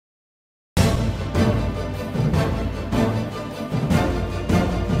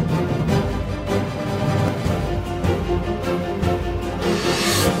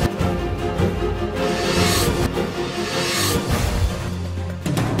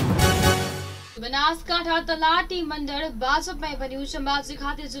બનાસકાંઠા તલાટી મંડળ ભાજપમાં બન્યું છે। અંબાજી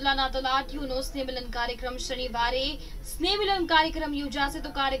ખાતે જિલ્લાના તલાટીઓનો સ્નેહમિલન કાર્યક્રમ શનિવારે સ્નેહમિલન કાર્યક્રમ યોજાશે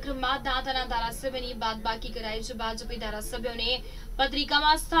તો કાર્યક્રમમાં દાંતાના ધારાસભ્યની બાદબાકી કરાઈ છે। ભાજપી ધારાસભ્યોને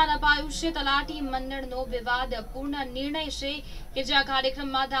પત્રિકામાં સ્થાન અપાયું છે। તલાટી મંડળનો વિવાદપૂર્ણ નિર્ણય છે કે જે આ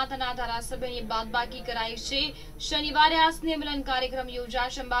કાર્યક્રમમાં દાંતાના ધારાસભ્યની બાદબાકી કરાઈ છે। શનિવારે આ સ્નેહમિલન કાર્યક્રમ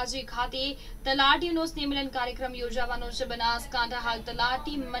યોજાશે। અંબાજી ખાતે તલાટીઓનો સ્નેહમિલન કાર્યક્રમ યોજાવાનો છે। બનાસકાંઠા હાલ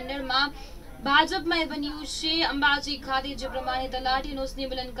તલાટી મંડળમાં ભાજપમાં બન્યું છે। અંબાજી ખાતે જે પ્રમાણે તલાટીનો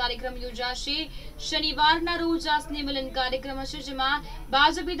સ્નેહમિલન કાર્યક્રમ યોજાશે। શનિવારના રોજ આ સ્નેહમિલન કાર્યક્રમ હશે જેમાં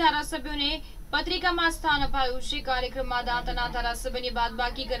ભાજપી ધારાસભ્યોને પત્રિકામાં સ્થાન અપાયું છે। કાર્યક્રમમાં દાંતાના ધારાસભ્યની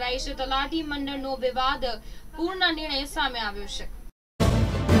બાદબાકી કરાઈ છે। તલાટી મંડળનો વિવાદપૂર્ણ નિર્ણય સામે આવ્યો છે।